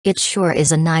It sure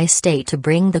is a nice day to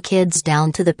bring the kids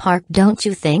down to the park, don't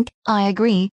you think? I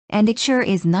agree, and it sure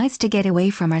is nice to get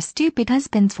away from our stupid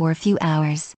husbands for a few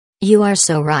hours. You are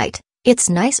so right.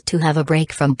 It's nice to have a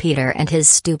break from Peter and his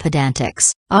stupid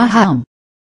antics. Ahem.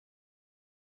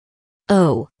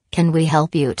 Oh, can we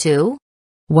help you too?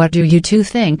 What do you two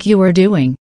think you are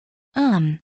doing?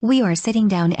 We are sitting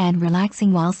down and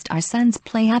relaxing whilst our sons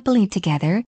play happily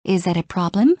together. Is that a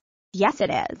problem? Yes, it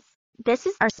is. This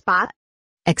is our spot.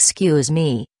 Excuse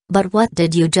me, but what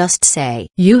did you just say?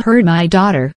 You heard my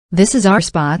daughter. This is our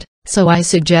spot, so I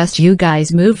suggest you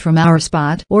guys move from our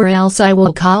spot or else I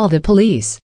will call the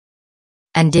police.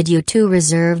 And did you two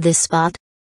reserve this spot?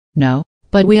 No,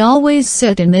 but we always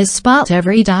sit in this spot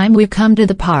every time we come to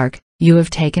the park. You have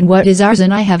taken what is ours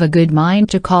and I have a good mind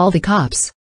to call the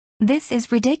cops. This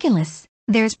is ridiculous.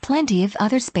 There's plenty of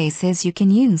other spaces you can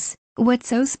use. What's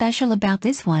so special about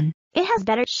this one? It has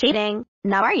better shading.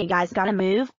 Now are you guys gonna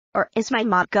move, or is my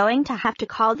mom going to have to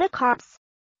call the cops?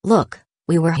 Look,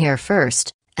 we were here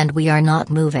first, and we are not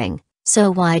moving,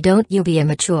 so why don't you be a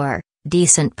mature,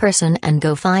 decent person and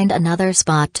go find another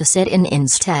spot to sit in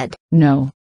instead?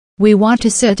 No. We want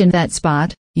to sit in that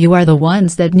spot. You are the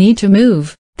ones that need to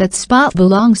move. That spot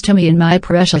belongs to me and my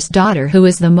precious daughter, who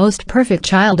is the most perfect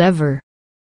child ever.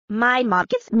 My mom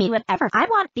gives me whatever I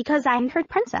want because I'm her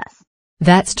princess.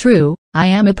 That's true, I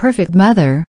am a perfect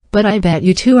mother, but I bet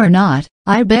you two are not.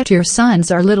 I bet your sons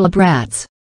are little brats.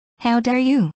 How dare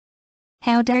you?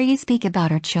 How dare you speak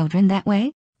about our children that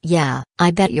way? Yeah,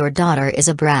 I bet your daughter is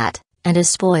a brat, and a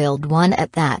spoiled one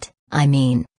at that. I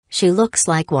mean, she looks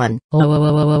like one.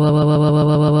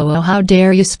 Oh, how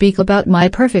dare you speak about my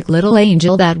perfect little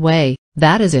angel that way?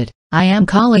 That is it. I am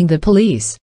calling the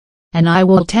police. And I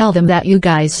will tell them that you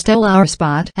guys stole our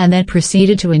spot and then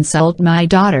proceeded to insult my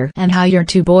daughter and how your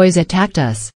two boys attacked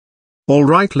us.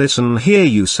 Alright, listen here,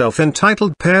 you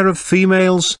self-entitled pair of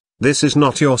females. This is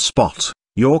not your spot.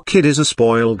 Your kid is a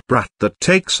spoiled brat that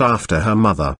takes after her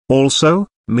mother. Also,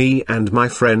 me and my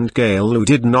friend Gail, who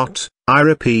did not, I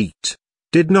repeat,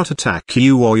 did not attack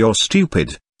you or your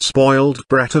stupid, spoiled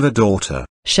brat of a daughter.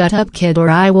 Shut up, kid, or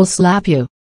I will slap you.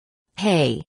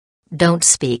 Hey. Don't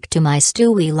speak to my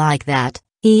Stewie like that.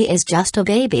 He is just a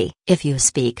baby. If you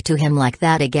speak to him like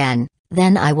that again,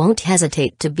 then I won't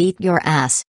hesitate to beat your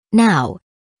ass. Now.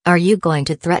 Are you going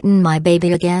to threaten my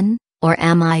baby again, or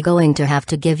am I going to have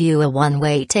to give you a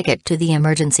one-way ticket to the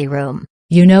emergency room?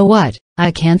 You know what?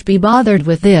 I can't be bothered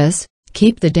with this.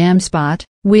 Keep the damn spot.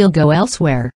 We'll go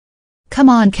elsewhere. Come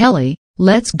on, Kelly,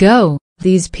 let's go.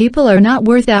 These people are not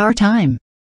worth our time.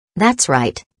 That's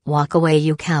right. Walk away,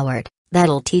 you coward.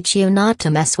 That'll teach you not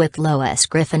to mess with Lois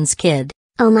Griffin's kid.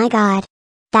 Oh my god.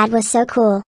 That was so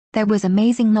cool. That was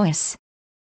amazing, Lois.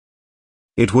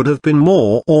 It would have been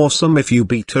more awesome if you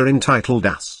beat her entitled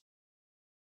ass.